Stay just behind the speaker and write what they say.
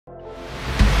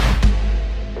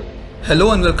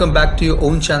Hello and welcome back to your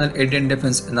own channel Indian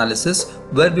Defense Analysis,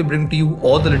 where we bring to you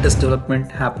all the latest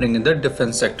development happening in the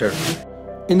defense sector.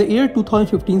 In the year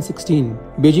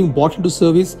 2015-16, Beijing brought into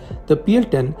service the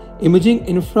PL-10 imaging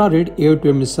infrared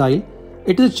air-to-air missile.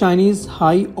 It is a Chinese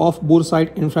high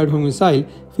off-boresight infrared homing missile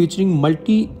featuring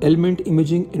multi-element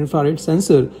imaging infrared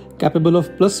sensor capable of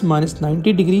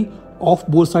 ±90-degree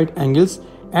off-boresight angles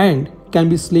and can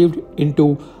be slaved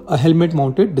into a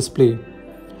helmet-mounted display.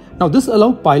 Now, this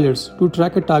allows pilots to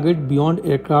track a target beyond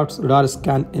aircraft's radar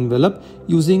scan envelope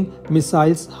using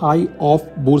missile's high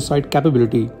off-boresight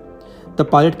capability. The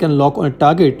pilot can lock on a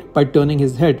target by turning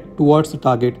his head towards the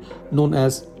target, known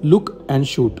as look and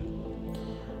shoot.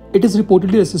 It is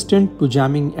reportedly resistant to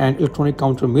jamming and electronic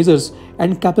countermeasures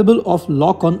and capable of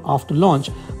lock-on after launch,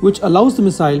 which allows the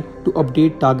missile to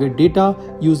update target data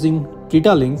using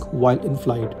datalink while in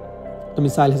flight. The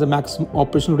missile has a maximum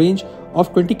operational range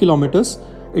of 20 kilometers.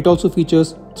 It also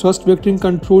features thrust vectoring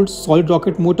controlled solid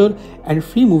rocket motor and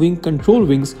free-moving control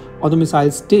wings on the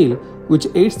missile's tail, which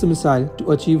aids the missile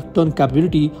to achieve turn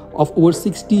capability of over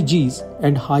 60 Gs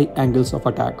and high angles of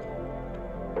attack.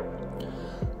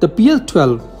 The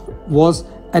PL-12 was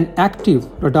an active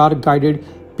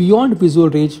radar-guided beyond visual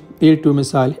range air-to-air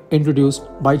missile introduced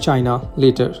by China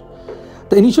later.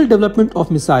 The initial development of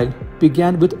missile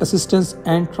began with assistance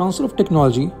and transfer of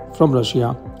technology from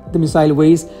Russia. The missile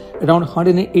weighs around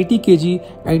 180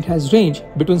 kg and it has range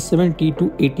between 70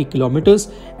 to 80 kilometers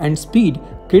and speed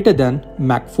greater than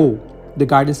Mach 4. The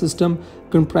guidance system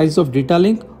comprises of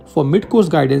datalink for mid-course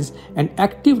guidance and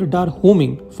active radar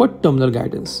homing for terminal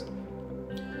guidance.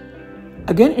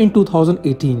 Again in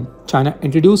 2018, China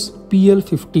introduced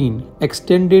PL-15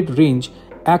 extended range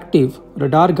active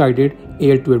radar guided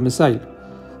air-to-air missile.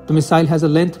 The missile has a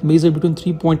length measured between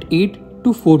 3.8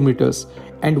 to 4 meters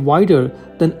and wider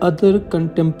than other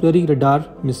contemporary radar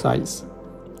missiles.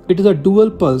 It is a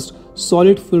dual-pulsed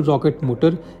solid fuel rocket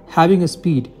motor having a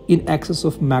speed in excess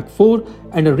of Mach 4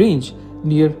 and a range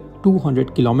near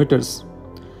 200 kilometers.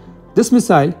 This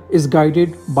missile is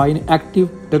guided by an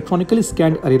active electronically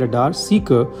scanned array radar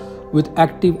seeker with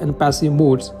active and passive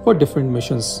modes for different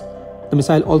missions. The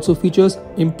missile also features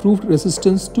improved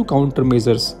resistance to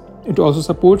countermeasures. It also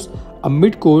supports a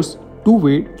mid-course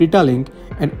two-way data link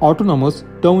and autonomous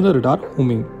terminal radar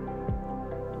homing.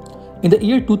 In the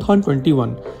year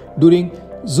 2021, during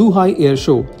Zhuhai Air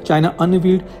Show, China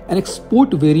unveiled an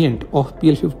export variant of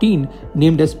PL-15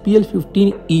 named as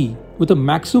PL-15E with a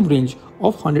maximum range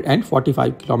of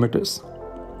 145 kilometers.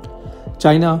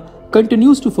 China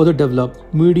continues to further develop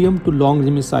medium to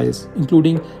long-range missiles,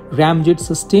 including ramjet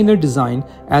sustainer design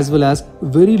as well as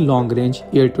very long-range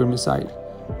air-to-air missile.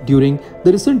 During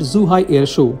the recent Zhuhai Air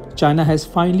Show, China has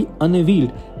finally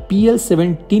unveiled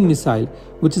PL-17 missile,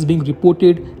 which is being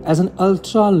reported as an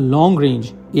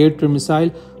ultra-long-range air-to-air missile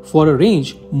for a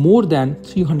range more than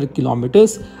 300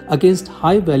 kilometers against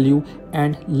high-value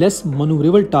and less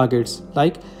maneuverable targets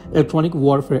like electronic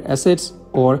warfare assets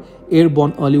or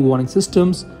airborne early warning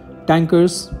systems,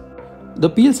 tankers. The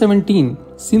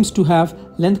PL-17 seems to have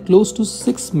length close to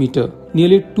 6 meters,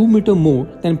 nearly 2 meters more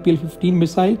than PL-15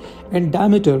 missile, and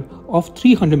diameter of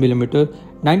 300 mm,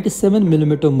 97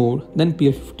 mm more than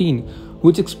PL-15,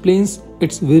 which explains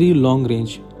its very long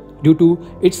range. Due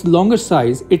to its longer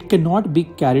size, it cannot be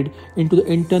carried into the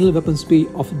internal weapons bay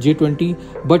of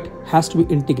J-20 but has to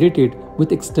be integrated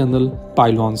with external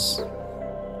pylons.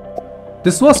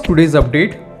 This was today's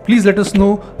update. Please let us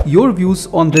know your views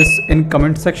on this in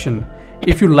comment section.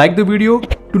 If you like the video,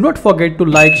 do not forget to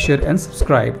like, share and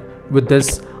subscribe. With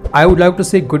this, I would like to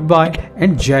say goodbye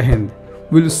and Jai Hind.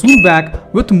 We'll soon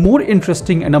back with more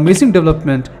interesting and amazing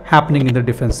development happening in the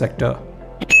defense sector.